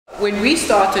when we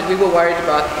started, we were worried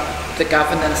about the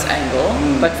governance angle,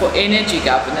 but for energy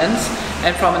governance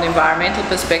and from an environmental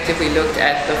perspective, we looked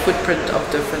at the footprint of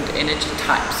different energy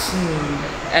types.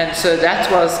 And so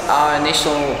that was our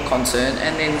initial concern.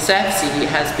 And then SAFC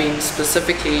has been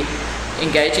specifically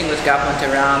engaging with government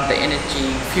around the energy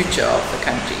future of the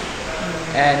country.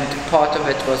 And part of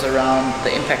it was around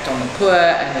the impact on the poor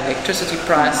and electricity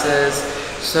prices.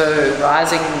 So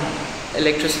rising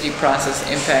electricity prices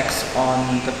impacts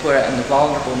on the poor and the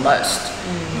vulnerable most.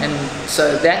 And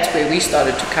so that's where we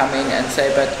started to come in and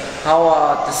say, but how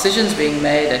are decisions being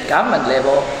made at government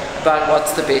level about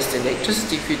what's the best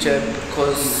electricity future,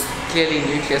 because clearly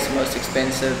nuclear is the most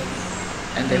expensive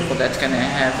and therefore that's going to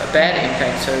have a bad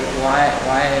impact. So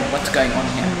what's going on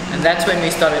here? And that's when we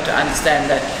started to understand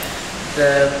that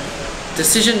the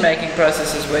decision-making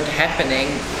processes weren't happening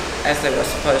as they were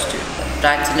supposed to.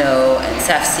 Right to Know and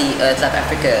SAFC, South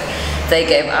Africa, they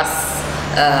gave us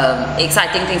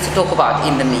exciting things to talk about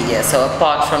in the media. So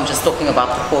apart from just talking about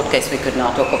the court case, we could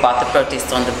now talk about the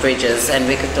protests on the bridges, and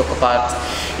we could talk about,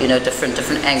 you know, different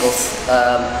angles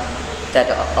that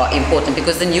are important,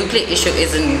 because the nuclear issue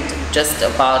isn't just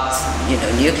about, you know,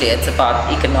 nuclear. It's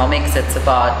about economics. It's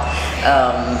about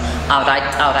our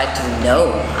right to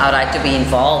know, our right to be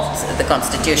involved, the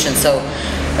Constitution. So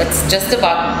it's just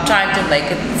about trying to make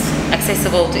it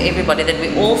accessible to everybody, that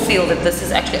we all feel that this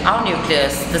is actually our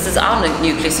nucleus, this is our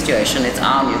nuclear situation, it's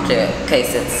our nuclear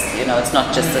case. It's, you know, it's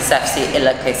not just the SAFC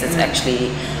Ella case, it's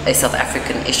actually a South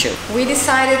African issue. We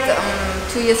decided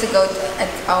 2 years ago at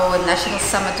our national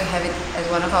summit to have it as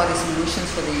one of our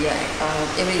resolutions for the year.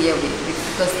 Every year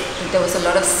because there was a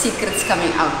lot of secrets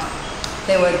coming out.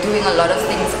 They were doing a lot of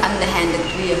things underhanded.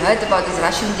 We heard about this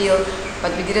Russian deal,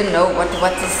 but we didn't know what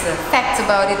is the facts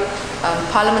about it.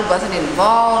 Parliament wasn't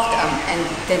involved, and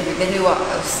then we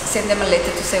sent them a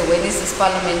letter to say, when is this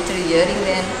parliamentary hearing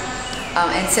then?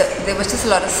 And so there was just a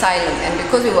lot of silence. And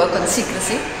because we work on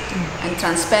secrecy and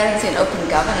transparency and open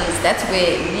governance, that's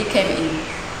where we came in.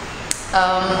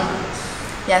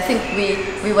 Yeah, I think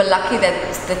we were lucky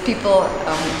that people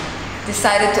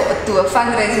decided to do a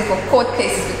fundraising for court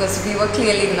cases, because we were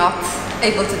clearly not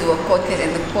able to do a court case,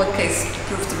 and the court case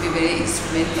proved to be very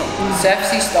instrumental.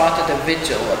 SAFC started a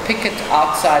vigil, a picket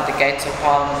outside the gates of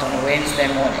Parliament on a Wednesday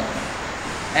morning.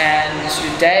 And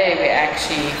today we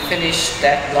actually finished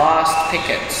that last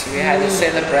picket. We had a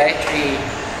celebratory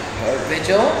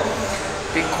vigil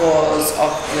because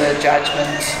of the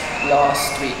judgment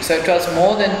last week. So it was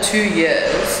more than 2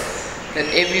 years that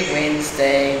every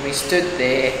Wednesday we stood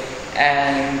there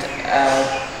and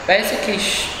basically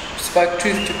spoke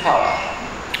truth to power.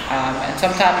 And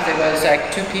sometimes there was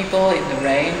like 2 people in the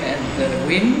rain and the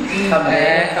wind, come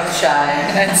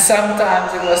shine. And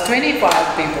sometimes it was 25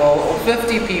 people or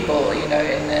 50 people, you know,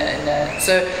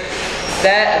 so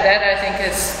that I think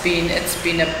it's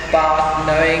been about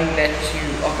knowing that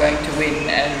you are going to win,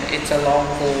 and it's a long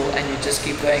haul, and you just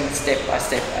keep going step by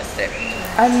step by step.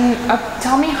 And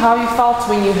tell me how you felt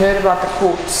when you heard about the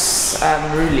court's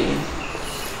ruling.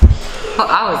 Well,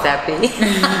 I was happy.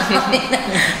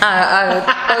 I heard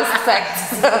post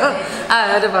facts.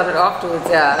 I heard about it afterwards,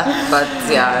 yeah. But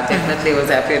yeah, definitely was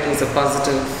happy. It was a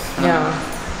positive.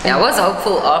 Yeah, I was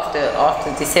hopeful after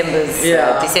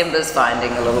December's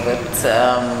finding a little bit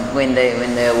when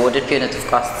they awarded punitive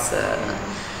costs.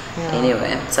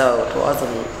 Anyway, so it was a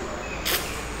little.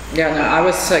 Yeah, no, I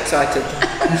was so excited.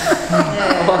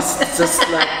 I was just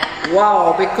like,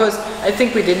 wow, because I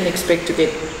think we didn't expect to get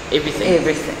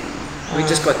everything. We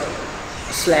just got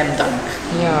slam dunk.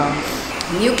 Yeah.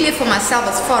 Nuclear for myself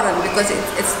was foreign, because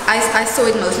I saw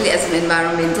it mostly as an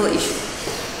environmental issue.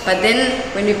 But then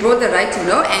when we brought the right to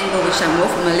know angle, which I'm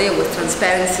more familiar with,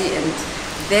 transparency, and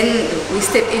then we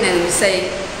step in and we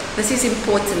say, this is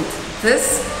important.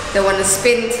 They want to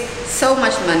spend so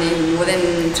much money, more than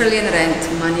R1 trillion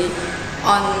money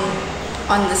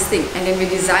on this thing. And then we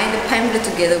designed a pamphlet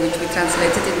together, which we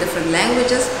translated in different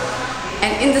languages.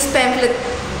 And in this pamphlet,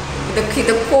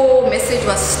 the core message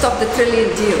was stop the trillion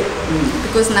deal,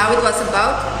 because now it was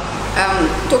about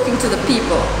talking to the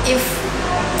people. If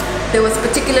there was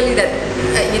particularly that,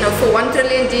 for R1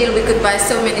 trillion deal we could buy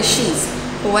so many shoes,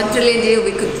 for R1 trillion deal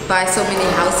we could buy so many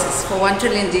houses, for R1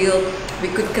 trillion deal we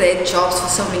could create jobs for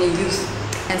so many youth.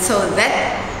 And so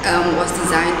that was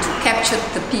designed to capture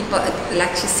the people,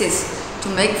 like she says, to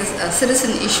make this a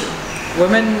citizen issue.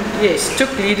 Women, yes,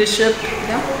 took leadership,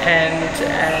 and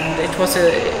it was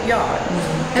a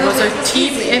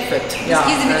team effort. It's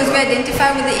easy because we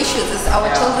identify with the issues. It's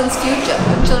our children's future,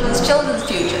 our children's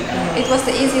future. It was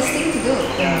the easiest thing to do.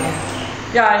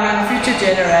 Yeah, I mean, future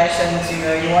generations,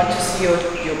 you want to see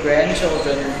your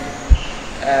grandchildren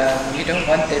you don't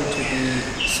want them to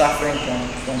be suffering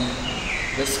from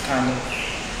this kind of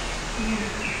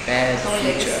bad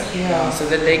future. Yeah. So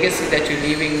the legacy that you're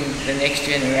leaving the next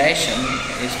generation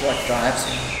is what drives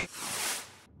you.